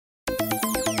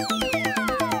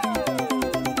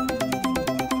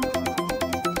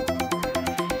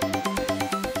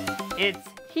It's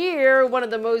here, one of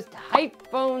the most hyped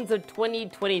phones of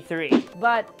 2023.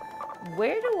 But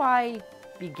where do I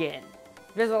begin?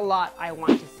 There's a lot I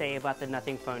want to say about the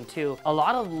Nothing Phone 2, a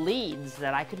lot of leads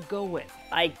that I could go with.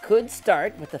 I could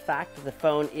start with the fact that the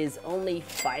phone is only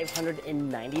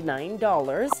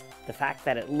 $599, the fact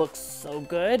that it looks so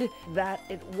good, that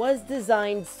it was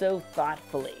designed so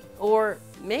thoughtfully. Or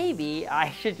maybe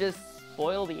I should just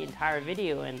spoil the entire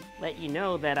video and let you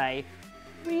know that I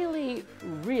really,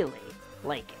 really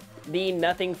like it. The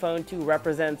Nothing Phone 2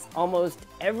 represents almost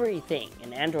everything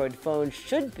an Android phone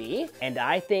should be, and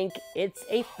I think it's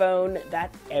a phone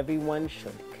that everyone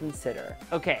should consider.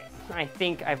 Okay, I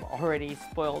think I've already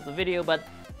spoiled the video, but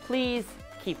please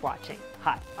keep watching.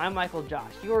 Hi, I'm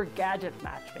MICHAELJOSH, your gadget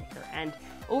matchmaker, and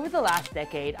over the last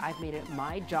decade, I've made it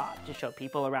my job to show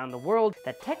people around the world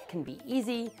that tech can be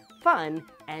easy, fun,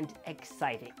 and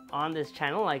exciting. On this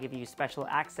channel, I give you special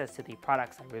access to the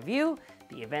products I review,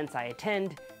 the events I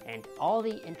attend, and all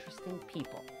the interesting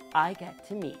people I get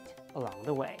to meet along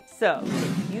the way. So,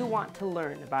 if you want to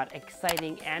learn about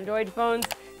exciting Android phones,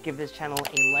 give this channel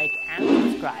a like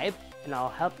and subscribe, and I'll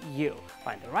help you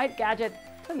find the right gadget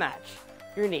to match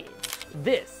your needs.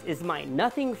 This is my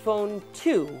Nothing Phone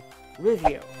 2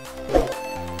 review.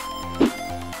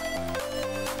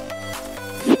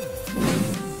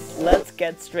 Let's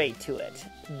get straight to it.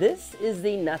 This is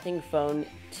the Nothing Phone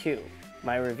 2.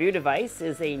 My review device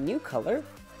is a new color,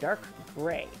 dark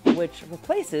gray, which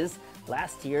replaces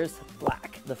last year's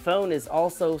black. The phone is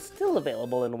also still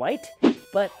available in white,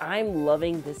 but I'm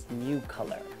loving this new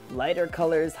color. Lighter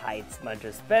colors hide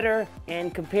smudges better,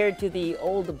 and compared to the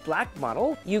old black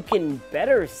model, you can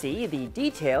better see the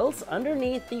details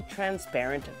underneath the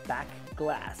transparent back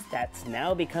glass that's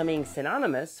now becoming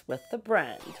synonymous with the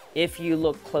brand. If you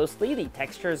look closely, the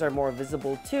textures are more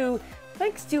visible too,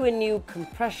 thanks to a new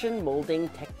compression molding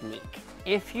technique.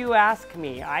 If you ask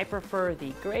me, I prefer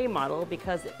the gray model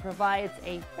because it provides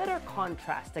a better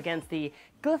contrast against the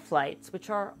Glyph lights,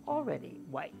 which are already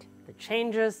white. The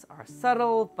changes are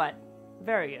subtle, but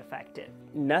very effective.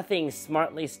 Nothing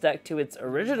smartly stuck to its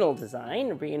original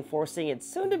design, reinforcing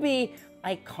its soon-to-be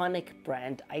iconic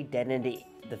brand identity.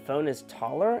 The phone is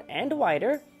taller and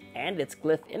wider, and its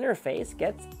Glyph interface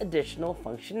gets additional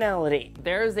functionality.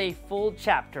 There's a full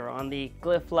chapter on the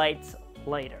Glyph lights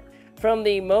later. From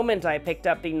the moment I picked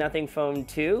up the Nothing Phone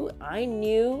 2, I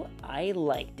knew I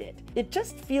liked it. It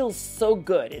just feels so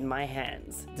good in my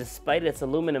hands. Despite its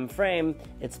aluminum frame,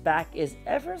 its back is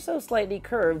ever so slightly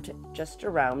curved just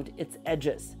around its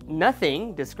edges.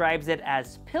 Nothing describes it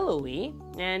as pillowy,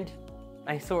 and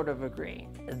I sort of agree.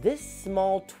 This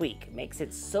small tweak makes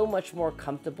it so much more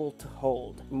comfortable to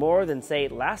hold, more than say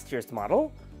last year's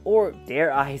model, or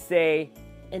dare I say,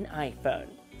 an iPhone.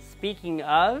 Speaking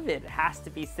of, it has to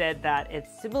be said that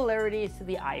its similarities to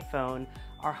the iPhone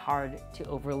are hard to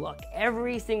overlook.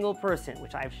 Every single person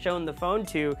which I've shown the phone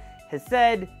to has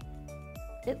said,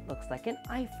 it looks like an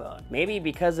iPhone. Maybe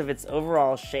because of its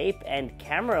overall shape and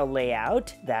camera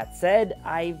layout. That said,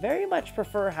 I very much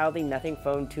prefer how the Nothing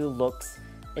Phone 2 looks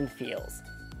and feels.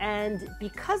 And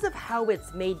because of how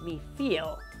it's made me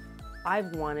feel,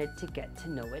 I've wanted to get to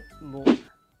know it more.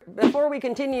 Before we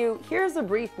continue, here's a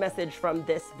brief message from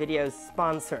this video's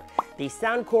sponsor, the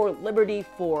Soundcore Liberty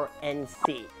 4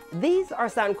 NC. These are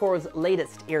Soundcore's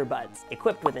latest earbuds,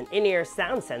 equipped with an in-ear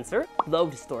sound sensor, low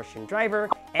distortion driver,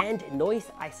 and noise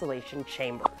isolation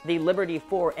chamber. The Liberty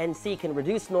 4 NC can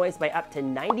reduce noise by up to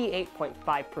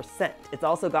 98.5%. It's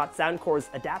also got Soundcore's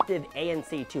adaptive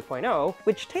ANC 2.0,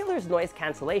 which tailors noise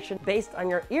cancellation based on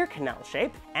your ear canal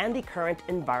shape and the current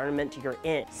environment you're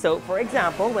in. So for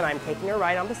example, when I'm taking a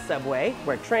ride on the subway,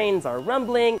 where trains are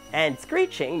rumbling and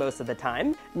screeching most of the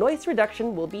time, noise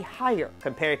reduction will be higher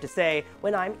compared to, say,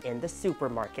 when I'm in the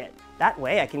supermarket. That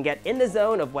way I can get in the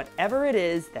zone of whatever it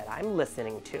is that I'm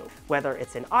listening to, whether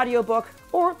it's an audiobook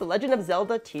or The Legend of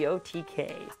Zelda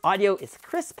TOTK. Audio is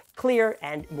crisp, clear,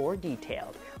 and more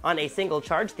detailed. On a single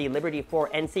charge, the Liberty 4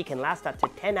 NC can last up to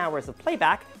 10 hours of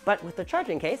playback, but with the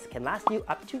charging case, can last you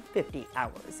up to 50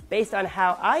 hours. Based on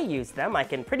how I use them, I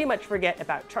can pretty much forget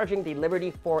about charging the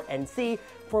Liberty 4 NC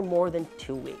for more than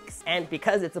 2 weeks. And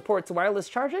because it supports wireless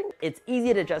charging, it's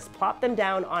easy to just plop them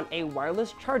down on a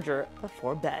wireless charger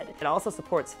before bed. It also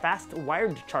supports fast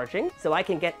wired charging, so I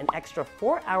can get an extra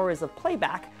 4 hours of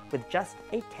playback with just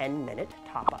a 10-minute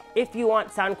top-up. If you want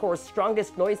Soundcore's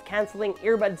strongest noise-canceling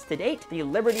earbuds to date, the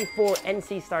Liberty 4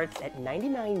 NC starts at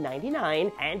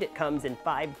 $99.99, and it comes in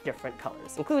 5 different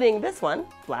colors, including this one,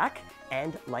 black,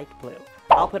 and light blue.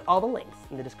 I'll put all the links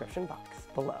in the description box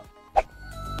below.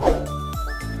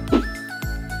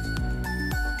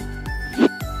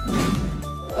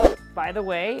 By By the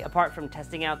way, apart from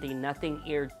testing out the Nothing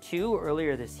Ear 2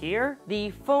 earlier this year,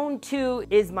 the Phone 2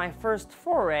 is my first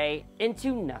foray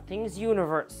into Nothing's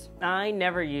universe. I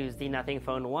never used the Nothing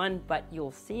Phone 1, but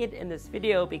you'll see it in this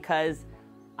video because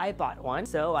I bought one,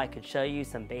 so I could show you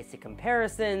some basic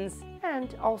comparisons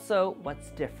and also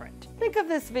what's different. Think of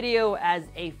this video as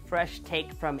a fresh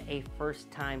take from a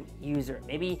first-time user,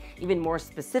 maybe even more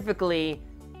specifically,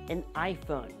 an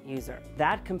iPhone user.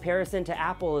 That comparison to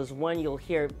Apple is one you'll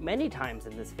hear many times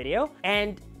in this video,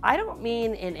 and I don't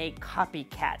mean in a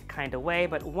copycat kind of way,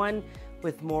 but one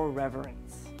with more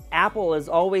reverence. Apple has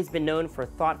always been known for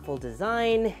thoughtful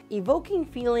design, evoking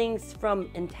feelings from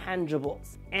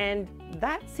intangibles, and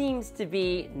that seems to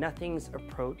be Nothing's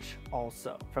approach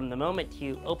also. From the moment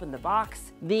you open the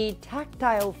box, the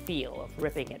tactile feel of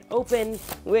ripping it open,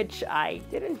 which I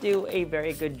didn't do a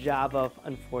very good job of,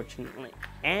 unfortunately,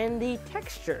 and the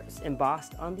textures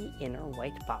embossed on the inner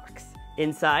white box.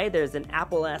 Inside, there's an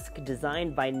Apple-esque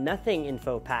designed by Nothing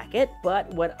info packet, but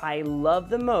what I love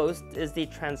the most is the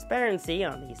transparency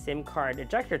on the SIM card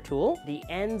ejector tool, the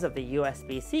ends of the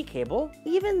USB-C cable,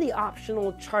 even the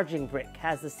optional charging brick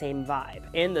has the same vibe.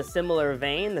 In the similar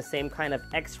vein, the same kind of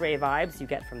X-ray vibes you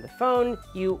get from the phone,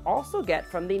 you also get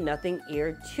from the Nothing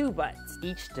Ear 2 buds.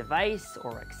 Each device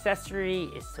or accessory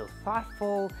is so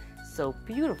thoughtful, so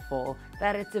beautiful,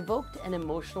 that it's evoked an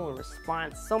emotional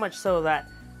response, so much so that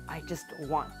I just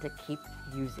want to keep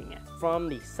using it. From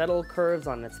the subtle curves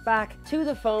on its back to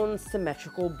the phone's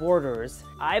symmetrical borders,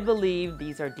 I believe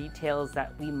these are details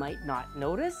that we might not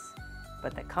notice,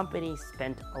 but the company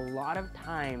spent a lot of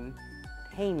time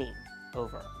painting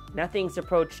over. Nothing's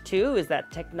approach too is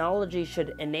that technology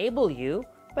should enable you,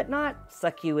 but not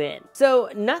suck you in. So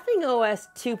Nothing OS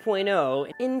 2.0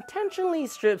 intentionally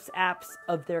strips apps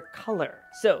of their color.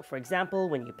 So for example,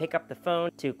 when you pick up the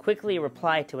phone to quickly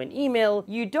reply to an email,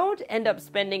 you don't end up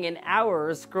spending an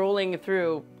hour scrolling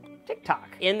through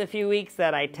TikTok. In the few weeks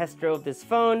that I test drove this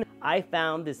phone, I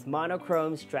found this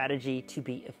monochrome strategy to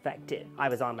be effective. I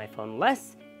was on my phone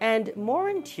less and more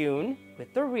in tune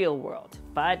with the real world.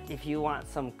 But if you want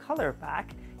some color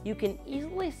back, you can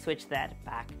easily switch that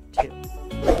back too.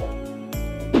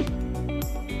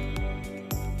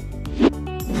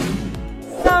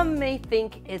 Some may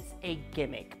think it's a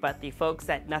gimmick, but the folks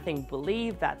at Nothing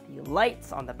believe that the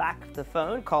lights on the back of the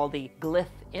phone, called the Glyph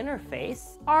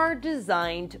interface, are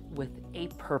designed with a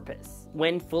purpose.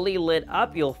 When fully lit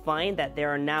up, you'll find that there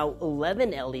are now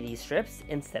 11 LED strips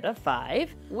instead of 5,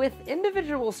 with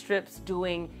individual strips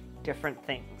doing different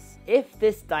things. If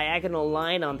this diagonal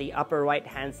line on the upper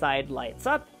right-hand side lights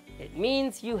up, it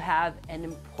means you have an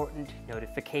important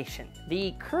notification.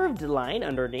 The curved line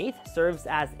underneath serves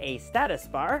as a status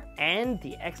bar, and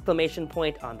the exclamation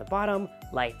point on the bottom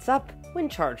lights up when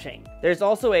charging. There's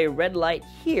also a red light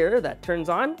here that turns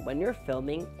on when you're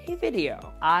filming a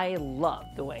video. I love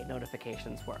the way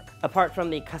notifications work. Apart from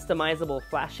the customizable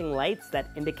flashing lights that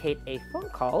indicate a phone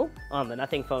call, on the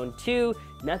Nothing Phone 2,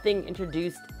 Nothing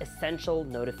introduced essential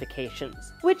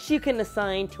notifications, which you can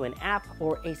assign to an app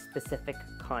or a specific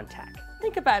contact.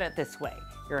 Think about it this way.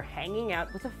 You're hanging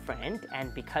out with a friend,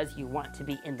 and because you want to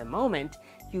be in the moment,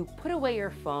 you put away your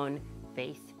phone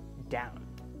face down.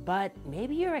 But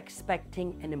maybe you're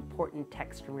expecting an important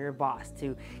text from your boss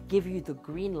to give you the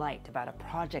green light about a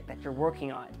project that you're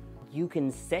working on. You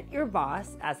can set your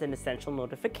boss as an essential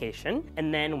notification,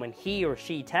 and then when he or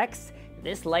she texts,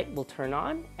 this light will turn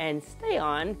on and stay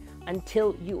on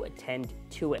until you attend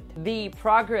to it. The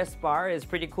progress bar is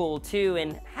pretty cool too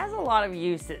and has a lot of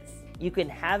uses. You can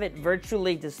have it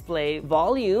virtually display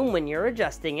volume when you're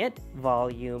adjusting it,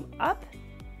 volume up,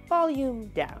 volume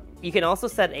down. You can also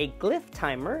set a Glyph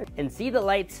timer and see the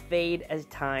lights fade as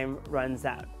time runs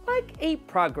out, like a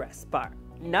progress bar.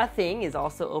 Nothing is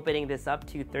also opening this up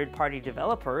to third-party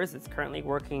developers. It's currently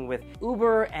working with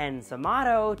Uber and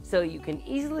Zomato, so you can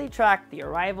easily track the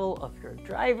arrival of your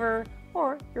driver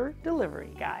or your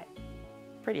delivery guy.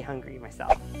 Pretty hungry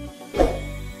myself.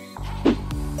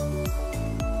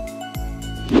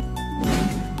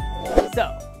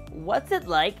 So, what's it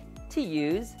like to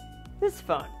use this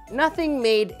phone? Nothing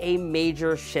made a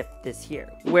major shift this year.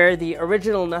 Where the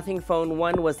original Nothing Phone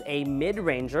 1 was a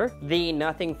mid-ranger, the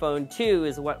Nothing Phone 2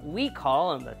 is what we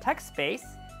call in the tech space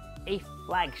a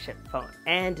flagship phone.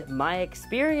 And my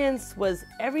experience was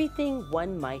everything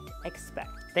one might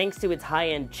expect. Thanks to its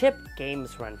high-end chip,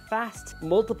 games run fast.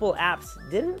 Multiple apps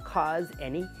didn't cause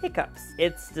any hiccups.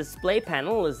 Its display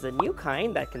panel is the new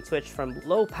kind that can switch from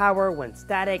low power when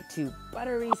static to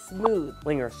buttery smooth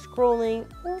when you're scrolling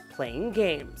or playing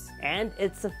games. And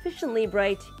it's sufficiently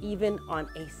bright even on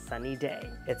a sunny day.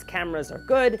 Its cameras are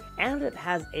good, and it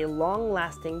has a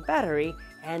long-lasting battery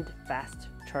and fast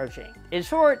charging. In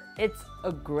short, it's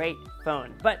a great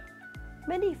phone, but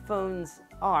many phones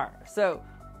are. So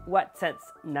what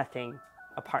sets Nothing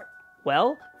apart?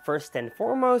 Well, first and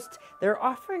foremost, they're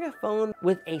offering a phone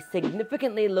with a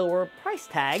significantly lower price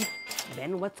tag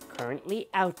than what's currently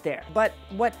out there. But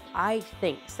what I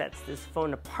think sets this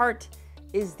phone apart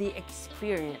is the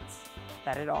experience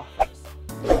that it offers.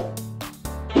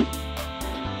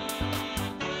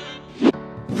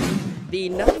 The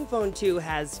Nothing Phone 2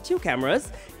 has two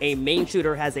cameras. A main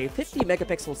shooter has a 50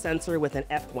 megapixel sensor with an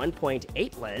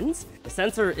f1.8 lens. The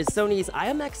sensor is Sony's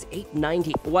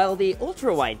IMX890, while the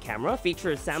ultra-wide camera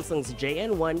features Samsung's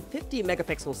JN1 50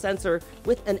 megapixel sensor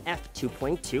with an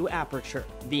f2.2 aperture.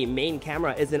 The main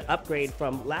camera is an upgrade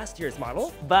from last year's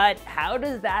model, but how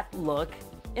does that look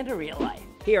in real life?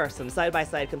 Here are some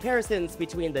side-by-side comparisons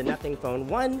between the Nothing Phone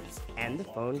 1 and the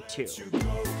Phone 2.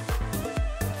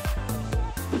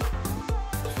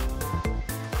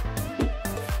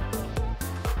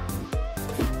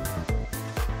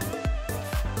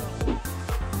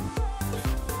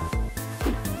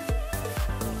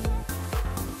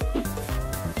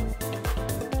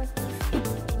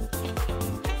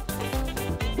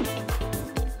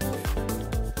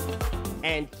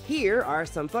 And here are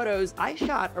some photos I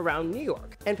shot around New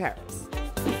York and Paris.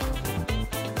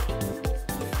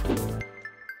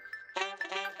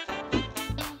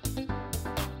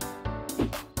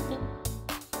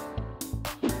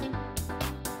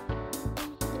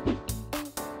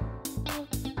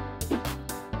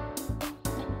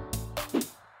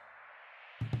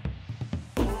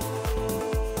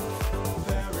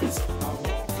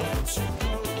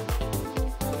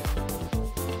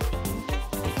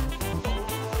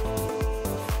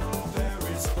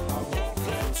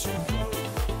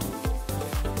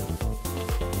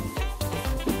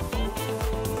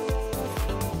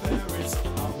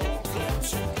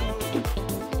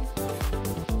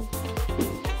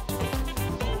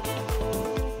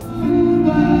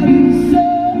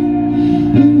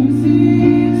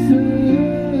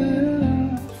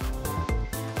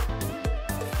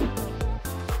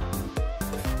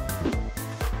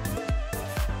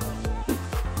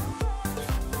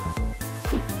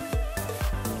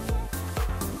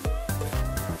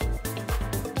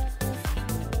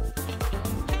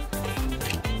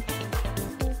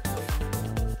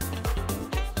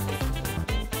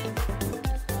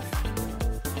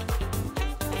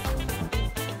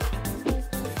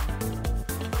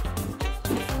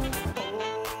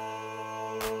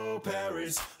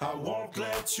 I won't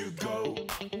let you go.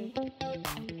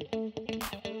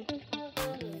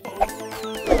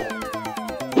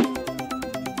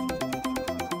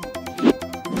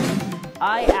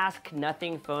 I asked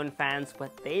Nothing Phone fans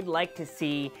what they'd like to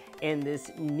see in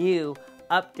this new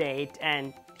update,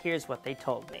 and here's what they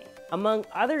told me. Among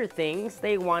other things,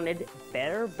 they wanted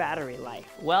better battery life.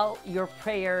 Well, your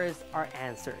prayers are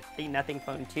answered. The Nothing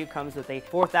Phone 2 comes with a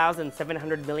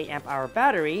 4,700 milliamp hour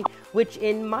battery, which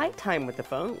in my time with the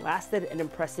phone lasted an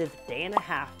impressive day and a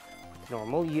half with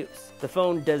normal use. The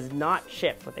phone does not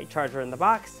ship with a charger in the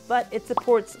box, but it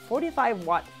supports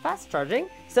 45-watt fast charging.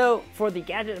 So for the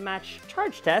GadgetMatch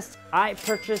charge test, I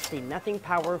purchased the Nothing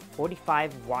Power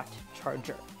 45-watt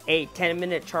charger. A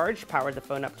 10-minute charge powered the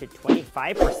phone up to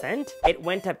 25%, it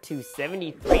went up to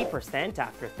 73%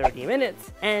 after 30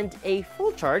 minutes, and a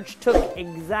full charge took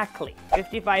exactly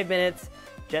 55 minutes,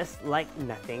 just like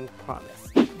Nothing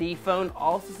promised. The phone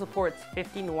also supports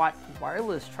 15-watt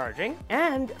wireless charging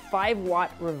and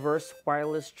 5-watt reverse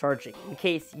wireless charging in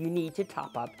case you need to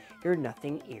top up your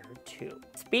Nothing Ear 2.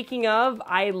 Speaking of,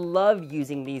 I love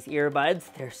using these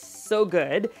earbuds. They're so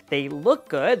good. They look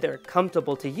good, they're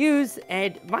comfortable to use,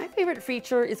 and my favorite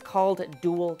feature is called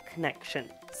dual connection.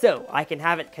 So I can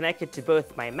have it connected to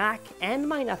both my Mac and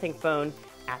my Nothing phone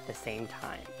at the same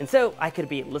time. And so I could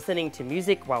be listening to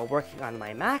music while working on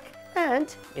my Mac,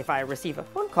 and if I receive a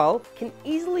phone call, can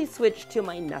easily switch to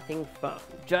my Nothing phone.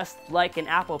 Just like an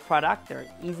Apple product, they're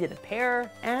easy to pair,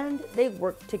 and they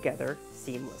work together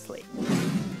seamlessly.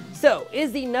 So,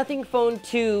 is the Nothing Phone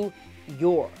 2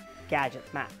 your gadget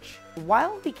match?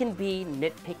 While we can be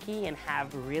nitpicky and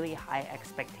have really high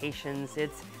expectations,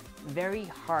 it's very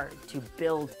hard to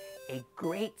build a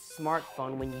great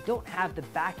smartphone when you don't have the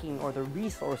backing or the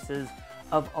resources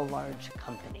of a large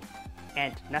company.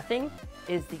 And Nothing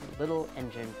is the little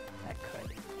engine that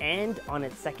could. and on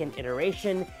its second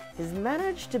iteration has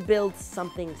managed to build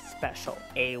something special.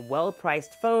 A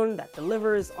well-priced phone that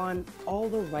delivers on all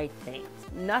the right things.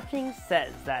 Nothing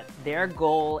says that their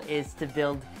goal is to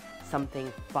build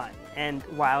something fun. And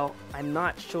while I'm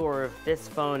not sure if this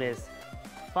phone is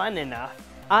fun enough,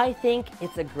 I think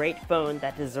it's a great phone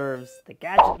that deserves the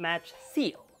GadgetMatch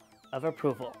seal of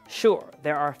approval. Sure,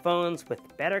 there are phones with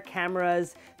better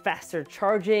cameras, faster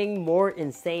charging, more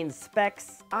insane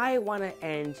specs. I want to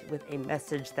end with a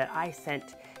message that I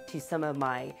sent to some of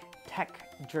my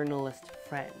tech journalist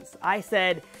friends. I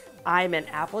said, I'm an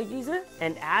Apple user,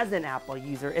 and as an Apple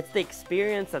user, it's the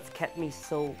experience that's kept me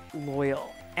so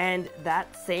loyal. And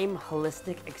that same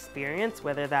holistic experience,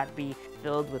 whether that be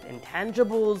filled with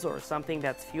intangibles or something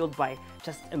that's fueled by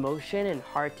just emotion and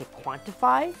hard to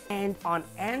quantify. And on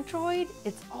Android,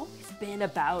 it's always been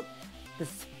about the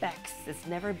specs. It's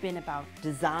never been about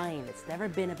design. It's never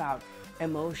been about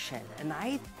emotion. And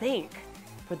I think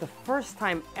for the first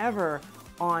time ever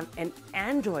on an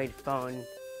Android phone,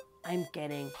 I'm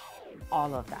getting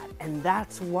all of that. And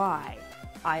that's why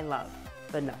I love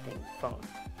the Nothing Phone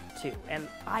 2. And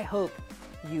I hope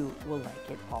you will like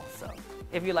it also.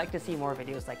 If you'd like to see more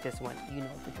videos like this one, you know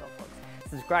the drill, folks.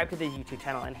 Subscribe to the YouTube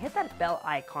channel and hit that bell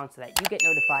icon so that you get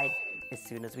notified as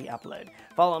soon as we upload.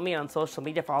 Follow me on social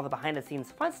media for all the behind the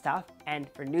scenes fun stuff, and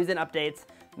for news and updates,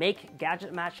 make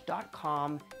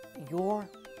GadgetMatch.com your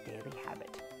daily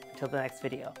habit. Until the next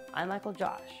video, I'm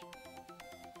MICHAELJOSH.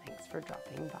 Thanks for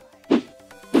dropping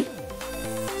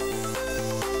by.